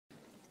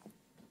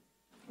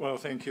Well,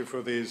 thank you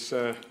for these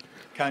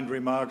kind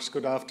remarks.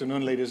 Good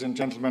afternoon, ladies and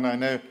gentlemen. I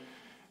know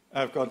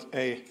I've got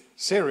a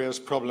serious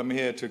problem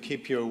here to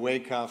keep you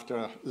awake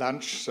after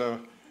lunch, so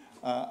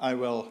I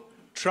will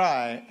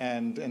try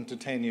and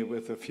entertain you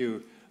with a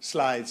few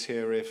slides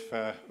here if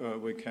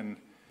we can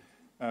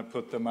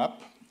put them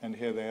up. And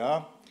here they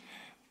are.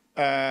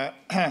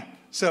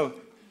 So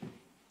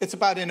it's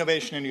about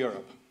innovation in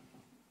Europe.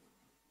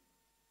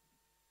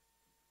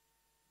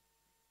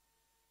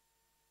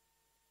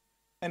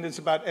 And it's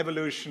about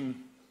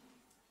evolution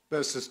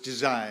versus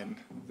design.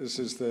 This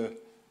is the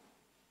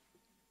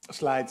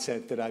slide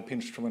set that I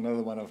pinched from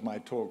another one of my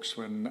talks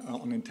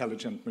on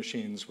intelligent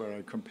machines, where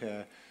I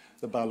compare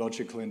the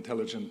biological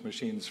intelligent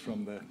machines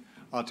from the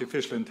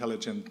artificial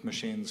intelligent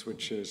machines,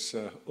 which is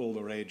all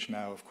the rage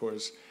now, of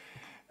course.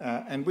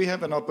 And we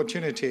have an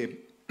opportunity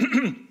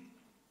to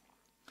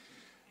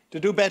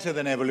do better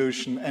than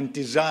evolution and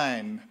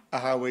design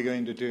how we're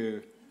going to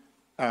do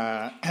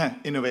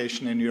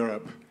innovation in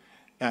Europe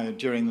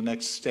during the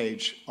next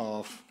stage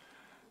of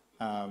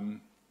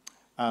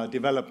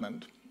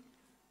development.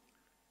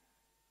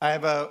 I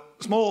have a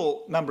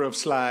small number of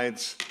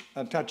slides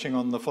touching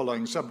on the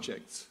following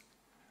subjects: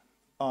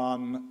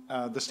 on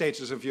the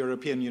status of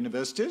European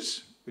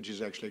universities, which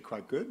is actually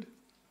quite good;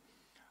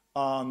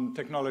 on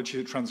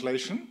technology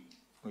translation,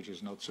 which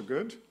is not so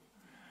good;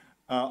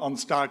 on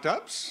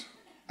startups,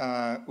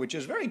 which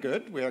is very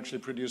good. We actually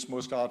produce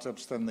more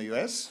startups than the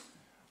US;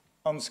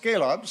 on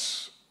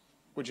scale-ups,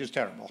 which is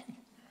terrible;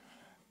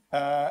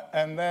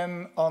 and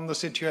then on the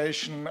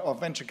situation of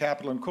venture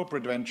capital and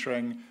corporate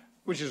venturing,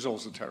 which is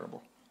also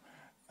terrible.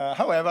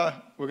 However,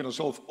 we're going to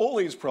solve all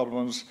these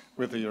problems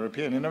with the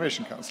European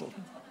Innovation Council.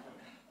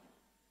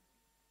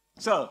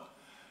 So,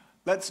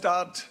 let's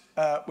start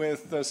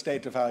with the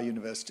state of our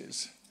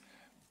universities.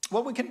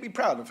 Well, we can be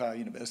proud of our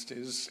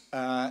universities.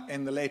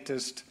 In the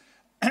latest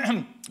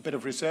bit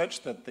of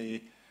research that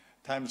the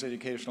Times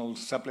Educational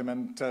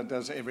Supplement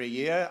does every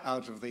year,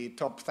 out of the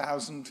top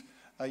 1,000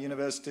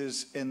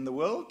 universities in the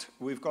world,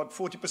 we've got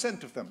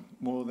 40% of them,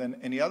 more than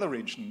any other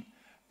region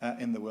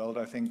in the world,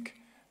 I think,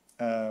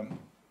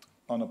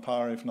 on a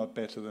par, if not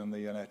better, than the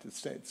United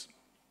States.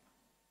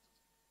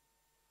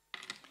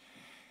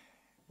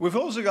 We've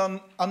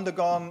also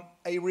undergone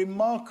a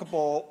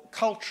remarkable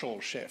cultural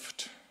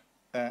shift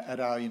at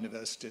our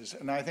universities,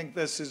 and I think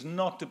this is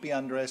not to be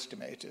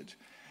underestimated,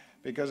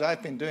 because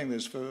I've been doing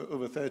this for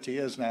over 30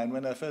 years now, and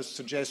when I first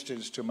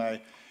suggested to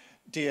my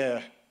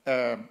dear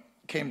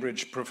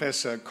Cambridge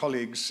professor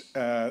colleagues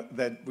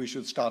that we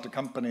should start a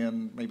company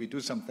and maybe do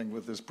something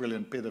with this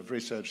brilliant bit of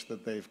research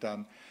that they've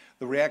done,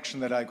 the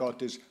reaction that I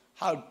got is,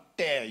 "How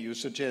dare you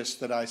suggest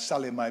that I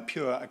sully my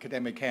pure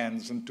academic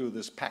hands and do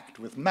this pact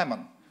with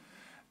Mammon?"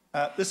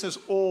 This has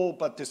all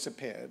but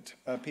disappeared.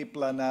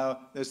 People are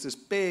now, there's this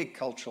big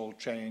cultural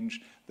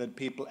change that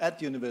people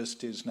at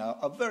universities now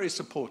are very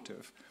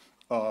supportive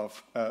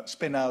of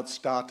spin-out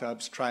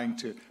startups trying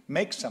to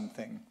make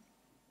something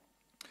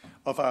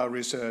of our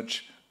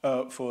research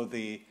for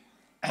the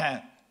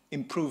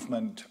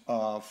improvement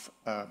of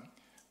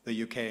the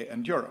UK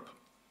and Europe.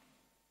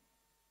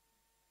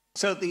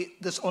 So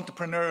this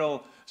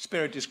entrepreneurial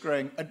spirit is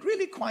growing at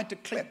really quite a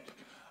clip.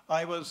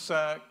 I was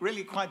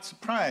really quite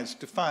surprised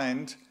to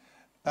find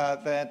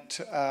that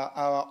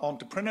our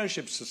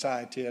entrepreneurship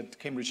society at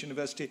Cambridge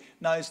University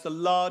now is the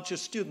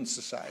largest student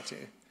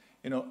society,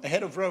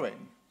 ahead of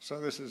rowing. So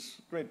this is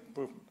great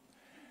improvement.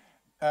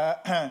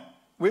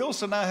 We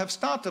also now have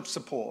startup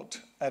support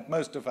at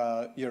most of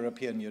our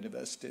European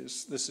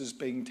universities. This is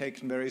being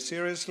taken very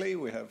seriously.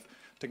 We have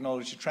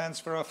technology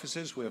transfer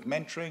offices, we have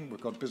mentoring, we've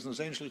got business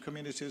angel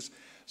communities.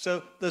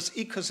 So this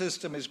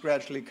ecosystem is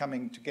gradually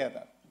coming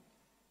together.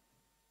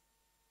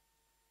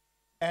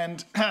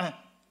 And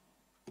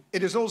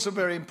it is also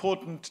very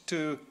important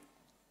to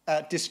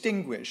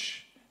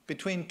distinguish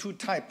between two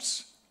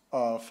types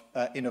of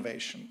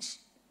innovations.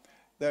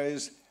 There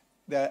is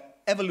the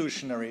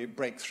evolutionary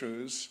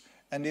breakthroughs,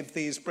 and if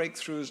these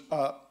breakthroughs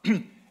are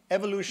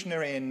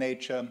evolutionary in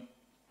nature,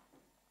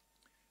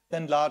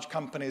 then large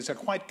companies are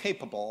quite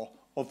capable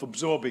of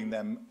absorbing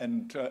them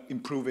and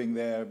improving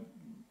their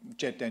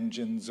jet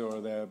engines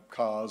or their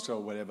cars or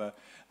whatever,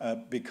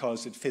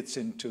 because it fits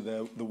into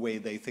the way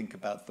they think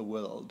about the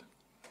world.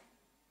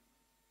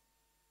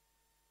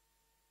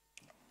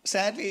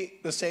 Sadly,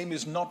 the same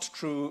is not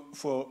true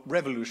for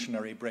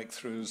revolutionary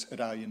breakthroughs at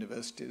our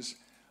universities.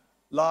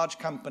 Large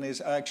companies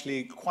are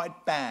actually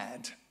quite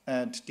bad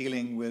at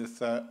dealing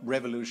with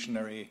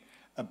revolutionary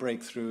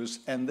breakthroughs,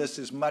 and this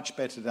is much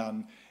better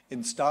done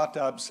in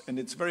startups, and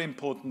it's very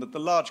important that the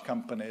large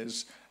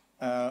companies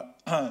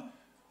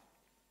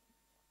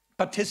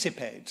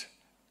participate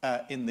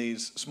in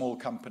these small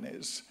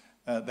companies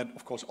that,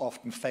 of course,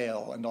 often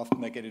fail, and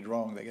often they get it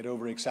wrong. They get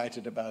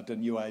overexcited about a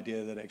new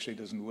idea that actually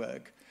doesn't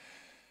work.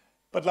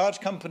 But large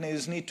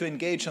companies need to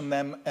engage in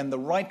them, and the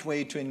right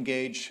way to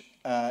engage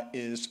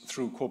is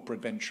through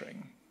corporate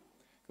venturing.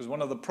 Because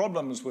one of the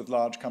problems with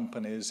large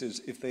companies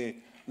is if they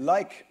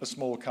like a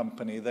small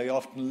company, they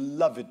often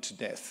love it to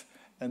death,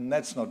 and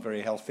that's not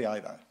very healthy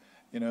either.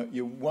 You know,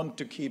 you want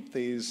to keep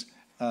these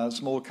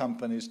small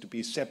companies to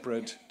be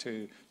separate,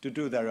 to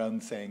do their own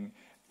thing,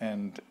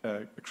 and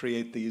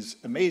create these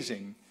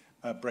amazing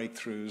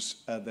breakthroughs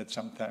that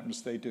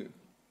sometimes they do.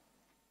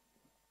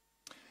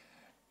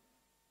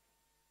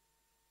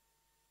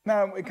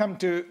 Now we come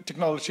to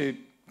technology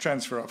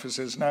transfer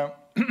offices. Now,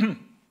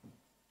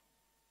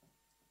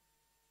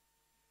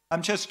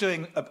 I'm just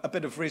doing a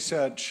bit of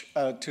research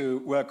to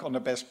work on a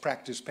best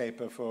practice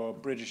paper for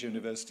British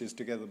universities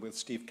together with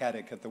Steve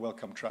Caddick at the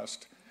Wellcome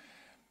Trust.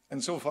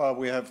 And so far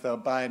we have the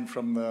buy-in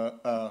from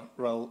the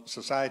Royal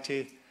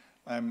Society.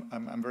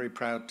 I'm very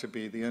proud to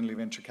be the only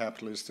venture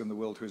capitalist in the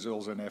world who's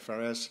also an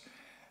FRS.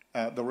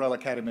 The Royal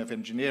Academy of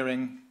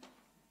Engineering,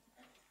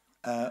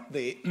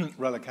 the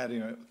Royal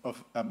Academy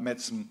of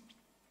Medicine,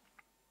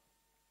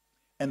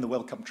 and the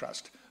Wellcome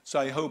Trust. So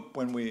I hope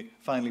when we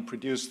finally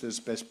produce this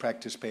best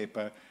practice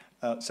paper,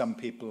 some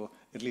people,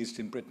 at least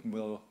in Britain,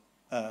 will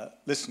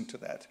listen to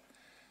that.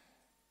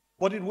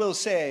 What it will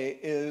say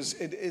is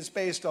it is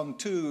based on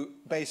two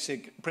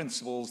basic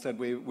principles that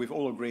we've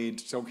all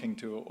agreed, talking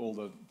to all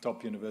the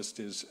top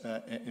universities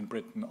in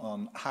Britain,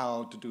 on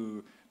how to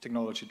do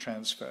technology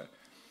transfer.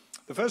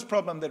 The first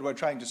problem that we're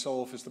trying to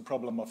solve is the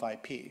problem of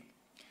IP.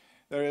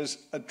 There is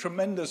a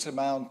tremendous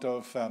amount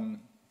of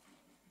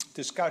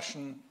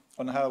discussion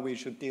on how we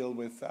should deal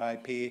with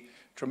IP,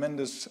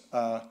 tremendous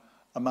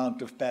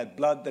amount of bad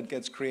blood that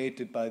gets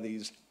created by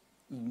these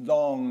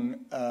long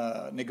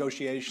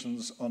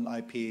negotiations on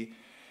IP.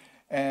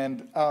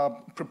 And our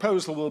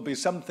proposal will be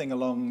something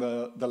along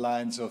the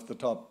lines of the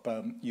top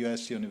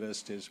US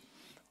universities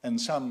and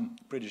some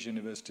British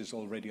universities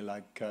already,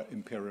 like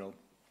Imperial,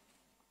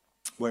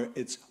 where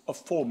it's a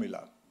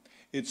formula.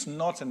 It's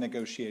not a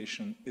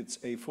negotiation, it's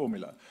a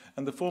formula.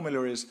 And the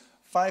formula is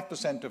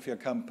 5% of your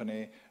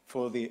company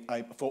for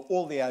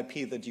all the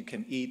IP that you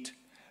can eat,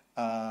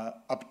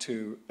 up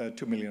to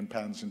 £2 million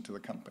into the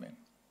company.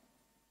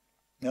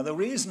 Now, the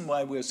reason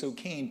why we're so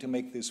keen to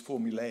make this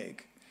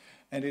formulaic,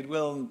 and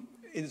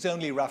it's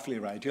only roughly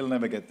right, you'll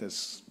never get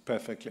this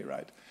perfectly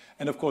right.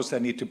 And of course, there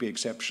need to be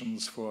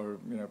exceptions for,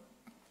 you know,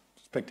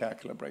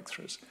 spectacular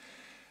breakthroughs.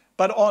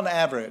 But on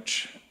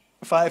average,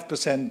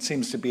 5%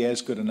 seems to be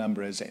as good a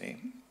number as any.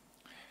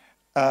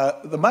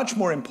 The much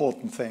more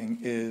important thing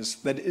is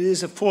that it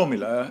is a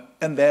formula,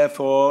 and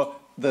therefore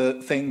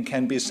the thing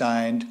can be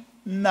signed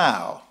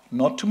now,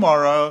 not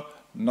tomorrow,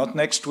 not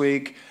next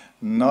week,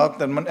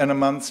 not in a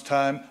month's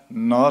time,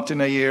 not in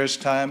a year's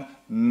time,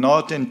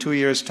 not in 2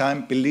 years'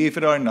 time. Believe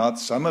it or not,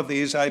 some of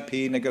these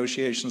IP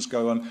negotiations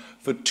go on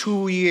for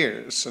 2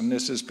 years, and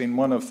this has been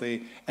one of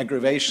the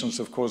aggravations,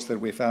 of course, that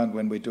we found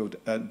when we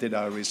did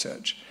our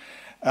research.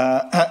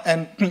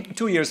 And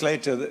 2 years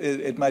later,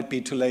 it might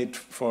be too late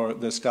for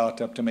the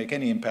startup to make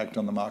any impact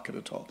on the market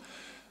at all.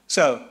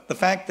 So the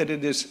fact that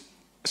it is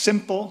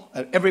simple,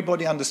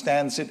 everybody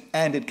understands it,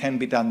 and it can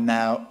be done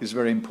now is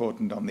very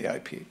important on the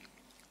IP.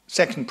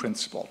 Second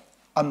principle,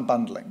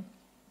 unbundling.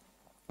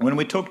 When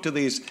we talk to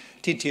these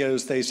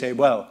TTOs, they say,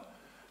 well,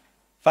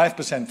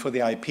 5% for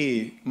the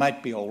IP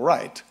might be all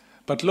right,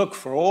 but look,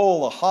 for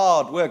all the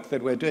hard work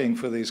that we're doing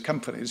for these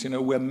companies, you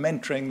know, we're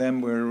mentoring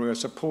them, we're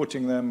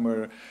supporting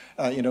them,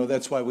 you know,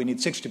 that's why we need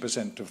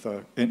 60% of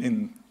the,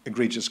 in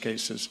egregious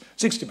cases,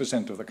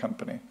 60% of the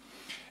company.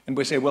 And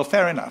we say, well,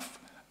 fair enough.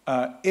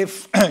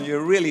 If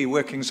you're really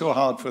working so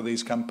hard for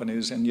these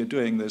companies and you're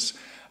doing this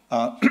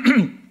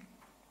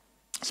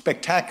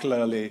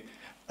spectacularly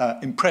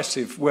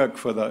impressive work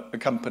for the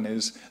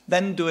companies,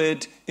 then do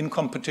it in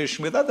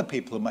competition with other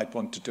people who might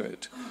want to do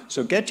it.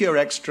 So get your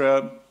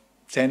extra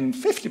 10,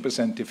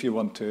 50% if you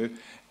want to,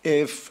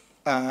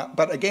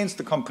 but against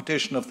the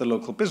competition of the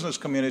local business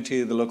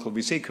community, the local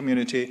VC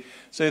community.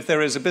 So if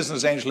there is a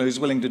business angel who's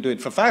willing to do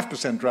it for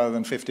 5% rather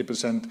than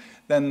 50%,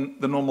 then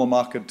the normal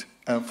market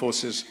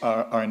forces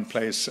are in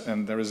place,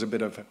 and there is a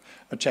bit of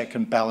a check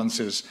and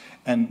balances,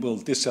 and will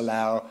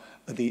disallow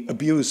the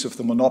abuse of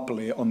the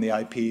monopoly on the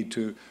IP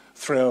to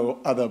throw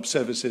other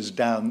services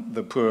down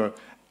the poor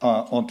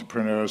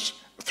entrepreneur's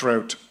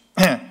throat,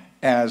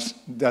 as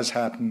does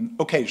happen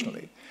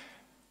occasionally.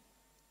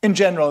 In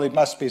general, it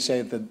must be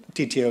said that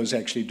TTOs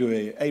actually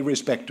do a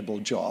respectable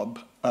job,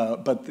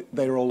 but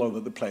they're all over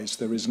the place.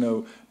 There is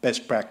no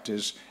best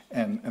practice,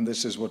 and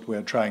this is what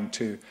we're trying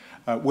to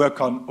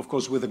work on, of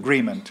course, with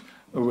agreement,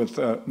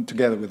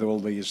 together with all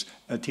these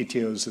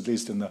TTOs, at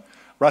least in the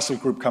Russell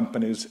Group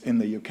companies in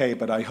the UK,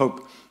 but I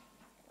hope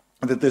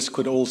that this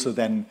could also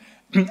then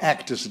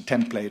act as a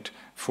template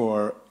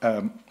for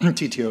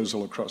TTOs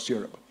all across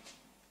Europe.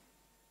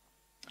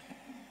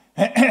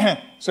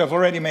 So I've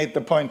already made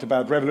the point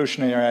about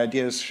revolutionary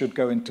ideas should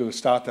go into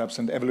startups,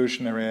 and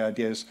evolutionary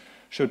ideas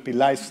should be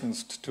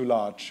licensed to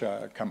large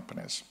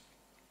companies.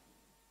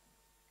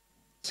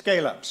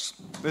 Scale-ups.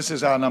 This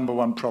is our number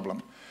one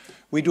problem.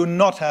 We do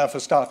not have a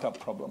startup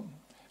problem.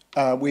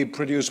 We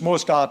produce more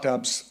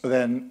startups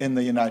than in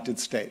the United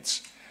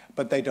States,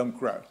 but they don't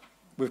grow.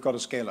 We've got a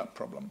scale-up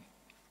problem.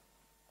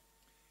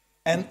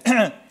 And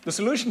the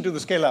solution to the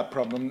scale-up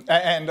problem,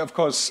 and of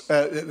course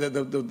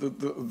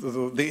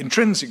the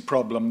intrinsic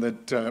problem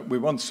that we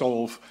want to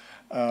solve,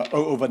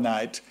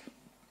 overnight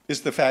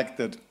is the fact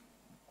that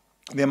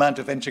the amount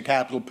of venture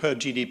capital per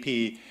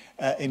GDP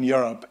in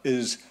Europe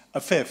is a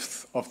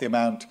fifth of the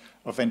amount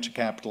of venture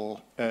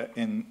capital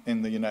in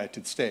the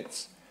United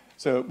States.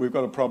 So we've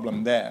got a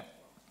problem there.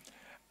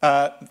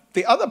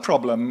 The other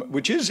problem,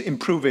 which is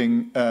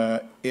improving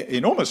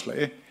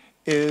enormously,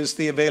 is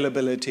the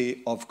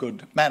availability of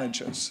good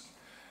managers.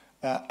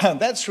 And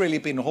that's really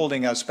been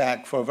holding us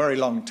back for a very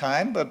long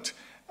time, but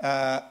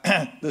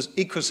this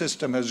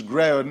ecosystem has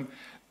grown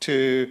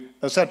to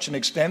such an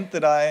extent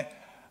that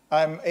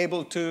I'm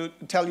able to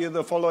tell you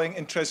the following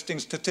interesting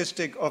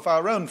statistic of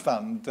our own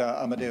fund,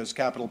 Amadeus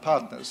Capital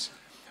Partners.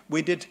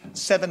 We did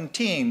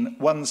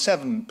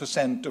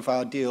 17% of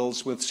our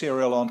deals with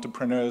serial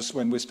entrepreneurs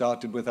when we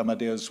started with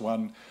Amadeus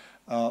One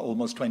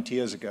almost 20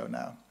 years ago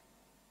now.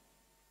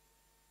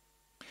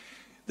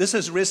 This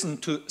has risen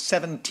to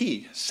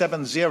 70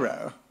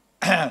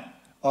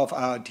 of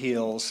our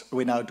deals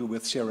we now do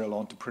with serial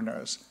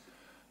entrepreneurs.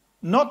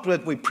 Not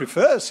that we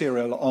prefer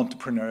serial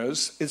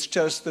entrepreneurs, it's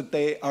just that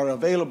they are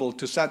available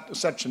to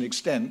such an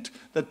extent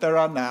that there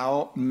are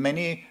now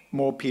many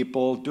more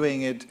people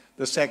doing it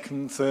the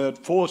second, third,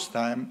 fourth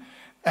time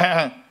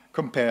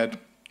compared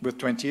with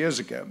 20 years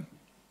ago.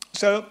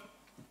 So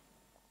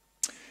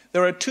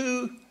there are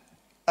two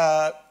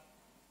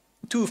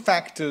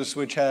factors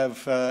which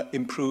have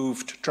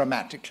improved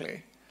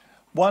dramatically.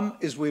 One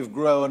is we've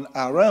grown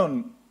our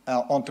own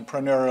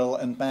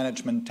entrepreneurial and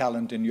management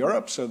talent in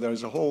Europe, so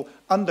there's a whole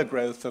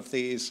undergrowth of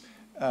these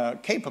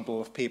capable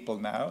of people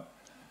now.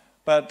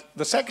 But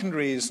the second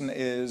reason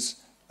is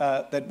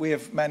that we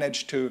have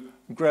managed to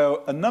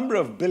grow a number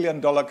of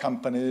billion-dollar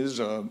companies,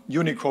 or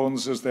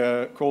unicorns as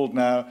they're called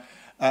now,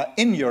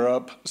 in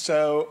Europe,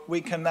 so we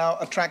can now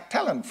attract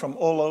talent from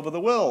all over the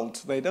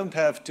world. They don't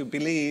have to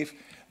believe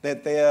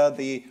that they are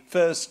the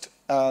first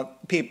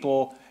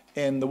people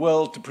in the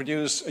world to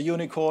produce a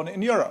unicorn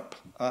in Europe.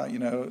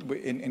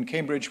 In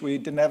Cambridge, we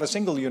didn't have a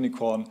single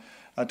unicorn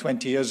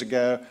 20 years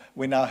ago.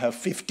 We now have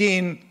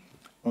 15,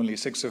 only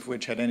 6 of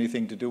which had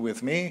anything to do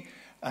with me.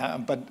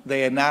 But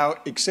they now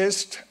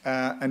exist,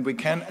 and we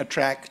can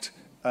attract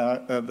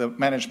the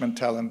management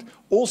talent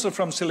also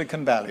from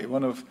Silicon Valley.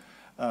 One of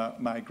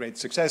my great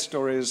success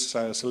stories,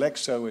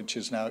 Selexo, which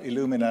is now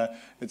Illumina.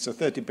 It's a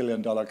 $30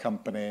 billion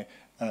company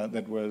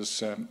that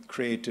was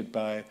created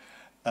by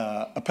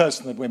a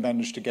person that we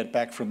managed to get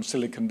back from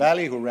Silicon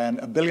Valley who ran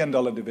a $1 billion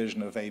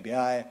division of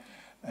ABI,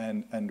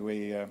 and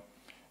we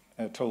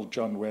told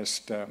John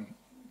West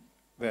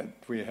that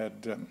we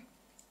had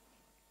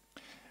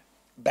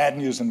bad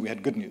news and we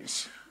had good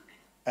news.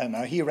 And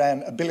he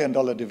ran a $1 billion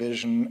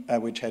division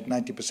which had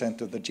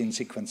 90% of the gene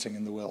sequencing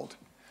in the world.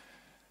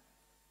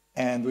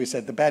 And we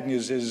said, the bad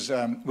news is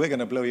we're going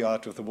to blow you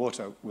out of the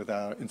water with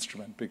our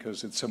instrument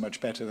because it's so much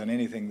better than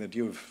anything that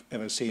you've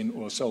ever seen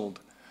or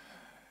sold.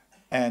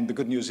 And the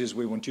good news is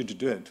we want you to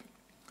do it.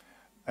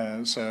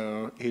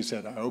 So he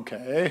said,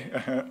 okay,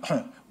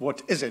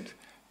 what is it?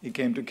 He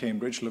came to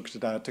Cambridge, looked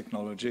at our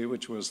technology,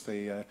 which was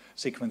the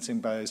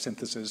sequencing by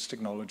synthesis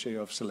technology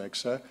of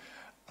Selexo.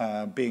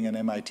 Being an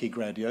MIT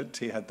graduate,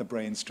 he had the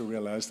brains to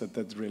realize that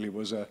that really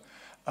was a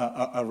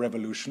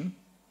revolution.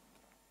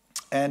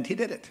 And he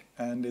did it.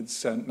 And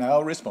it's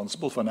now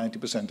responsible for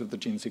 90% of the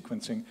gene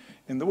sequencing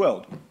in the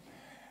world.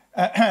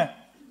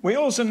 We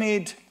also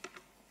need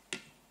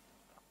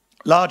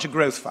larger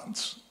growth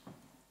funds.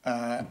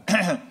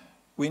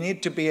 We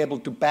need to be able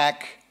to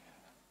back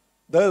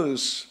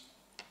those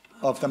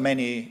of the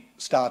many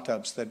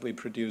startups that we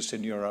produce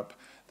in Europe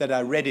that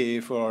are ready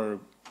for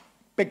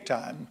big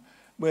time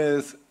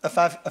with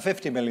a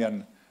 50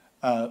 million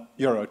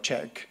euro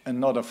check and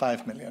not a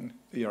 5 million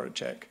euro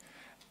check.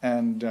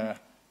 And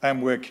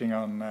I'm working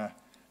on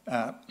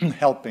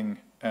helping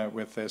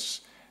with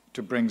this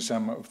to bring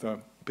some of the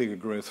bigger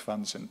growth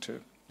funds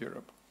into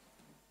Europe.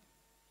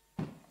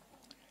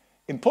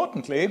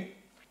 Importantly,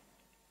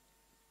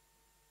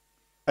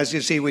 as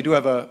you see, we do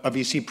have a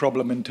VC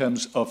problem in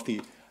terms of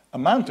the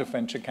amount of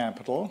venture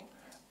capital,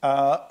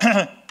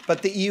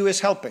 but the EU is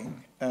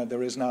helping.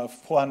 There is now a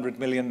 400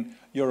 million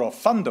euro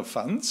fund of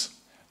funds,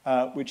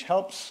 which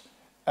helps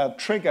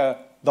trigger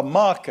the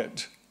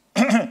market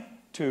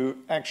to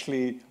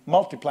actually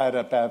multiply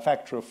that by a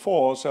factor of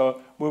 4.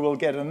 So we will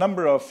get a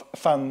number of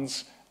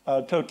funds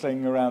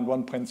totaling around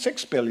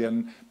 1.6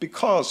 billion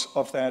because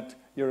of that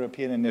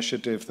European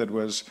initiative that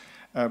was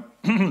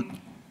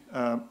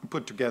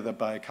put together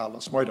by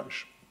Carlos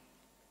Moedas.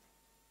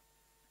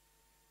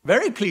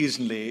 Very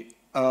pleasingly,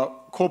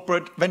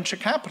 corporate venture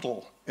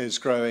capital is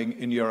growing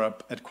in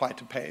Europe at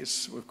quite a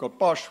pace. We've got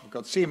Bosch, we've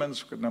got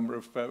Siemens, we've got a number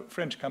of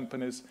French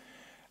companies.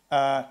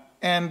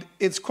 And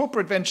it's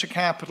corporate venture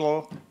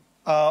capital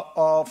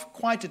of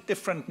quite a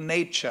different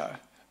nature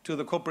to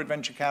the corporate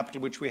venture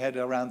capital which we had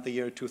around the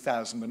year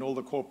 2000, when all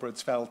the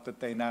corporates felt that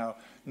they now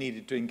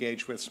needed to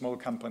engage with small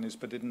companies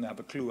but didn't have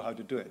a clue how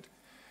to do it.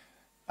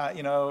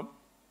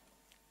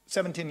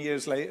 18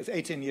 years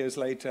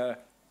later,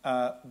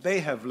 they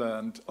have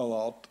learned a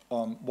lot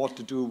on what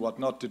to do, what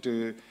not to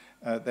do,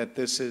 that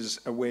this is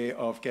a way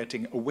of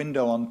getting a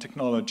window on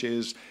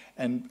technologies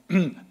and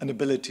an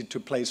ability to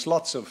place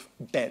lots of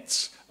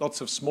bets,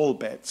 lots of small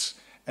bets,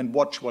 and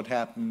watch what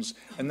happens.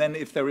 And then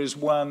if there is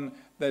one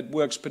that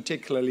works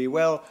particularly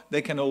well,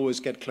 they can always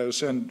get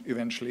closer and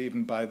eventually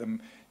even buy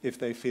them if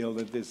they feel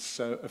that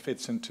this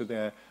fits into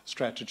their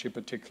strategy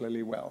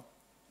particularly well.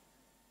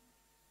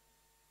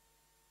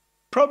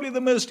 Probably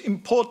the most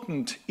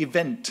important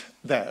event,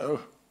 though,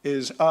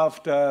 is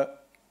after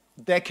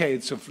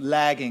decades of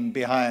lagging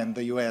behind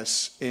the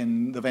US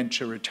in the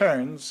venture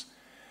returns,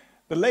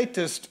 the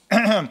latest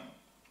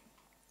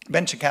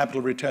venture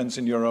capital returns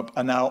in Europe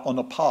are now on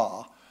a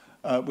par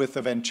with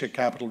the venture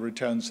capital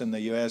returns in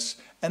the US,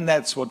 and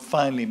that's what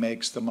finally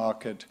makes the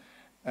market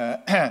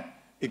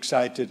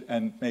excited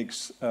and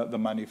makes the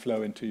money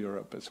flow into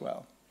Europe as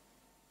well.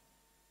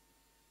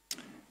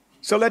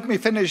 So let me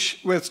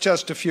finish with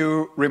just a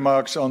few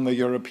remarks on the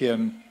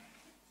European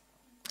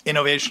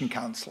Innovation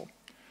Council.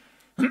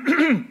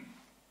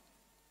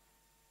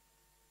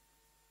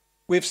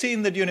 We've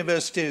seen that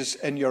universities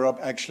in Europe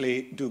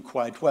actually do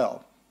quite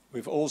well.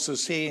 We've also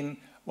seen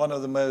one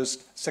of the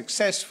most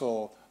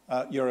successful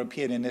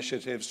European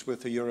initiatives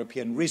with the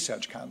European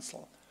Research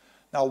Council.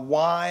 Now,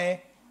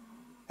 why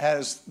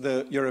has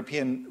the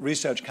European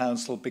Research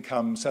Council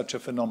become such a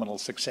phenomenal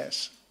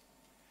success?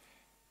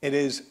 It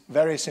is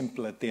very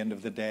simple at the end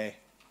of the day: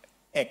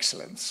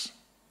 excellence.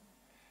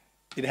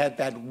 It had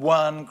that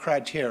one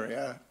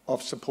criteria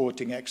of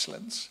supporting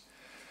excellence.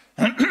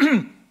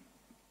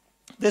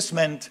 This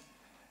meant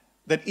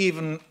that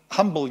even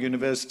humble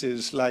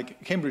universities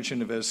like Cambridge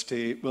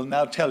University will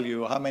now tell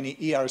you how many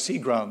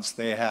ERC grants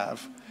they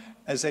have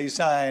as a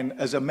sign,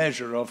 as a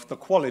measure of the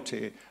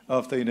quality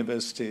of the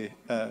university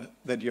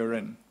that you're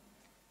in.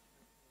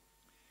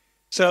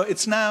 So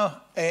it's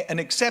now an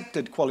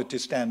accepted quality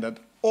standard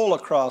all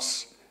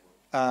across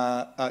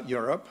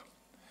Europe.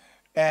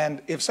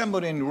 And if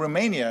somebody in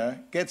Romania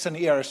gets an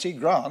ERC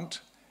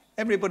grant,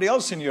 everybody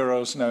else in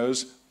Europe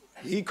knows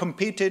he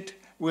competed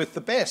with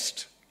the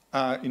best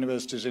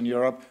universities in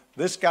Europe.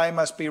 This guy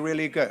must be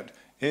really good.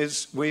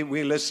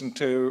 We listen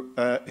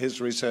to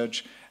his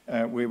research.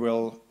 We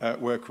will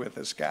work with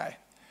this guy.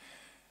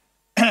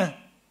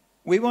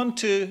 We want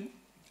to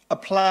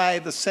apply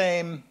the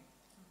same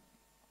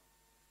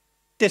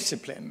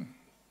discipline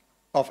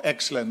of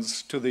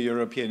excellence to the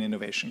European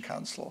Innovation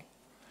Council.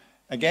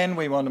 Again,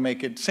 we want to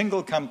make it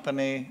single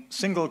company,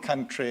 single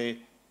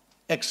country,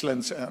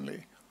 excellence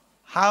only.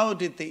 How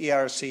did the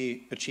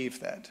ERC achieve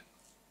that?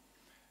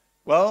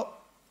 Well,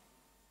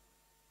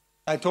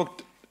 I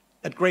talked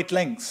at great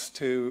lengths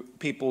to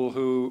people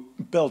who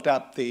built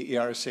up the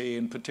ERC,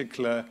 in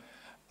particular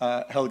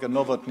Helga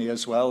Novotny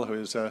as well, who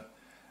is a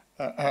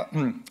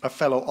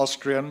fellow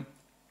Austrian.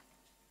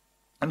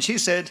 And she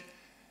said,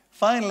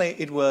 finally,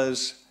 it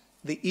was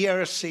the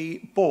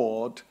ERC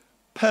board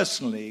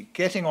personally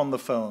getting on the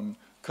phone,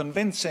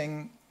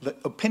 convincing the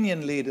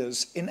opinion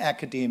leaders in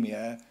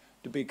academia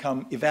to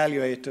become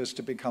evaluators,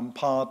 to become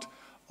part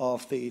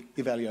of the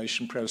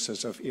evaluation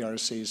process of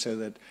ERC, so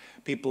that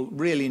people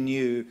really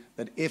knew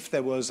that if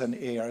there was an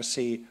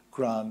ERC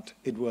grant,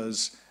 it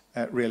was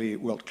really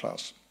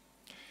world-class.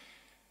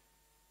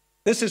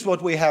 This is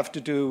what we have to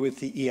do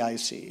with the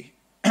EIC.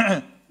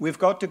 We've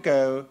got to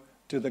go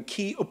to the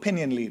key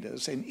opinion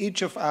leaders in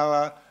each of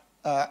our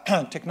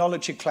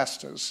technology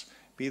clusters,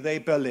 be they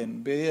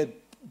Berlin, be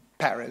it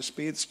Paris,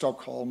 be it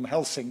Stockholm,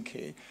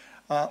 Helsinki,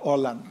 or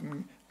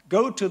London.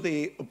 Go to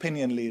the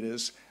opinion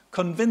leaders,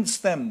 convince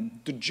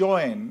them to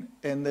join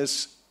in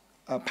this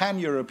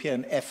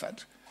pan-European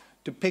effort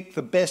to pick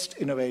the best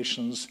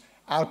innovations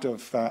out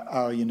of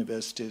our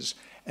universities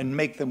and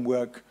make them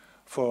work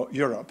for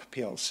Europe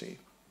PLC.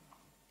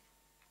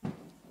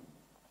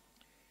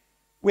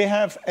 We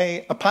have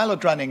a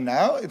pilot running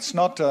now. It's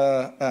not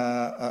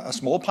a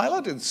small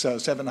pilot. It's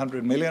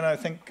 700 million, I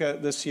think,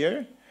 this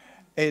year.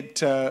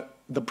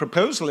 The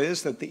proposal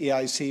is that the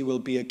EIC will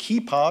be a key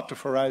part of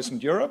Horizon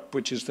Europe,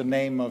 which is the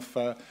name of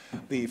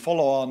the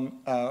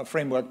follow-on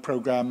framework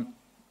program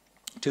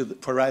to the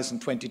Horizon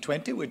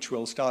 2020, which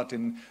will start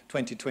in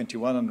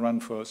 2021 and run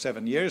for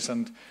 7 years.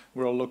 And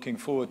we're all looking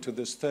forward to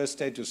this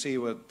Thursday to see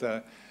what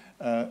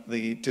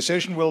the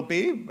decision will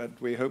be, but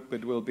we hope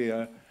it will be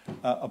a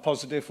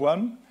positive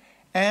one.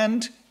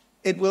 And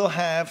it will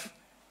have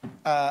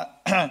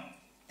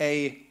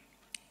a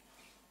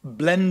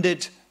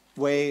blended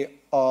way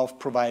of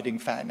providing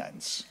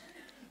finance.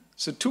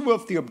 So two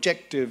of the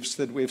objectives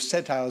that we've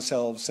set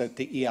ourselves at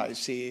the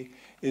EIC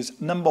is,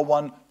 number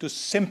one, to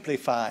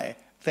simplify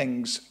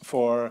things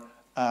for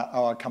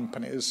our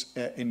companies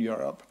in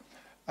Europe.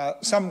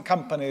 Some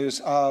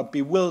companies are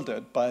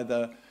bewildered by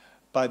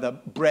the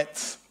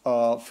breadth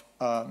of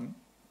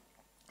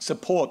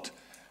support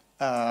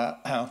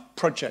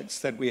projects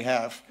that we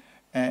have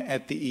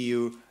at the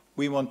EU.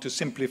 We want to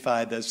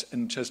simplify this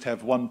and just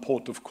have one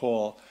port of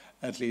call,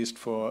 at least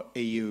for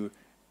EU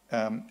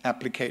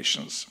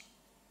applications.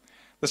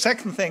 The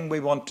second thing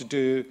we want to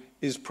do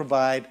is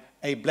provide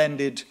a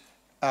blended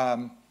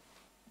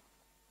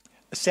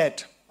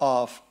set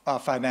of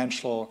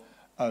financial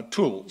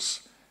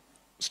tools,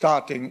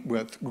 starting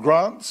with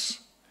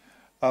grants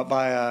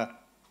via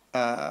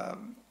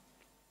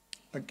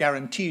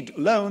guaranteed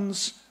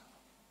loans,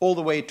 all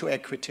the way to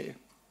equity.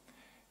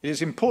 It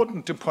is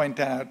important to point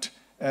out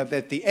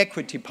that the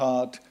equity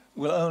part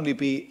will only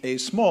be a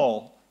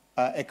small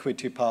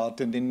equity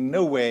part and in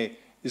no way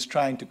is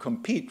trying to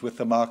compete with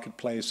the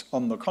marketplace.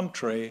 On the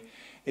contrary,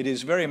 it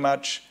is very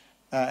much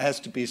has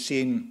to be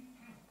seen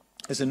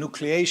as a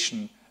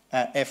nucleation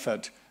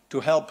effort to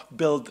help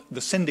build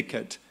the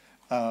syndicate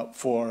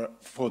for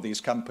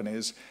these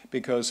companies,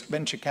 because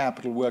venture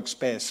capital works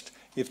best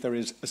if there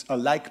is a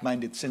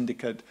like-minded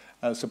syndicate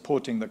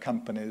supporting the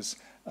companies,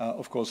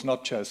 of course,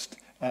 not just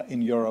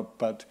in Europe,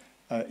 but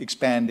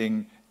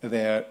expanding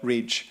their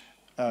reach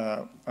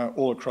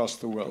all across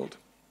the world.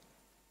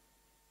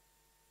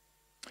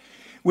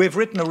 We've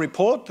written a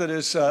report that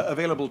is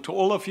available to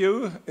all of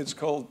you. It's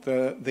called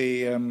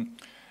the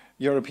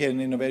European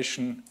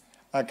Innovation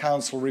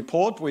Council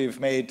report. We've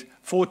made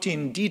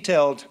 14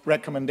 detailed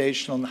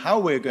recommendations on how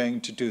we're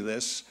going to do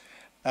this,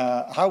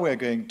 how we're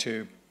going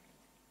to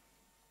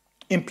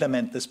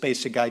implement this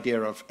basic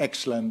idea of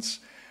excellence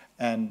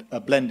and a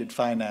blended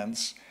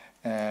finance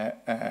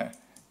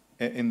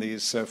in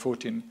these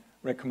 14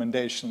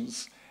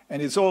 recommendations.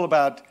 And it's all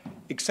about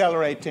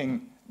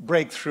accelerating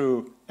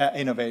breakthrough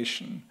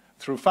innovation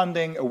through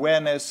funding,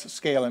 awareness,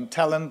 scale, and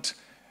talent.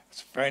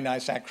 It's a very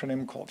nice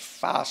acronym called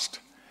FAST,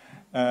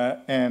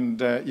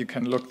 and you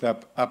can look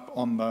that up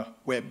on the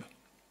web.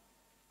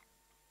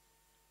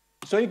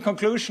 So in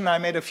conclusion, I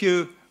made a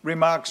few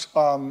remarks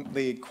on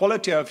the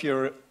quality of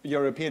your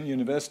European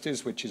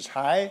universities, which is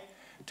high,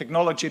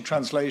 technology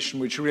translation,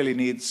 which really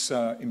needs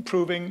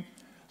improving,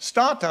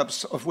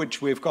 startups, of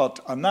which we've got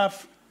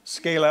enough,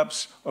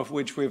 scale-ups, of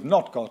which we've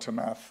not got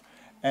enough,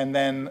 and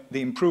then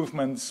the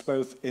improvements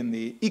both in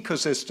the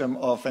ecosystem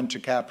of venture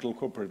capital,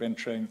 corporate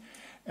venturing,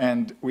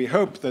 and we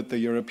hope that the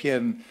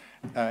European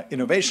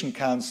Innovation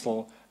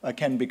Council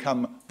can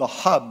become the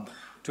hub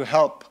to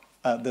help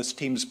this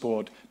team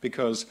sport,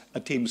 because a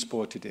team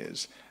sport it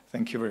is.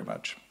 Thank you very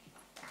much.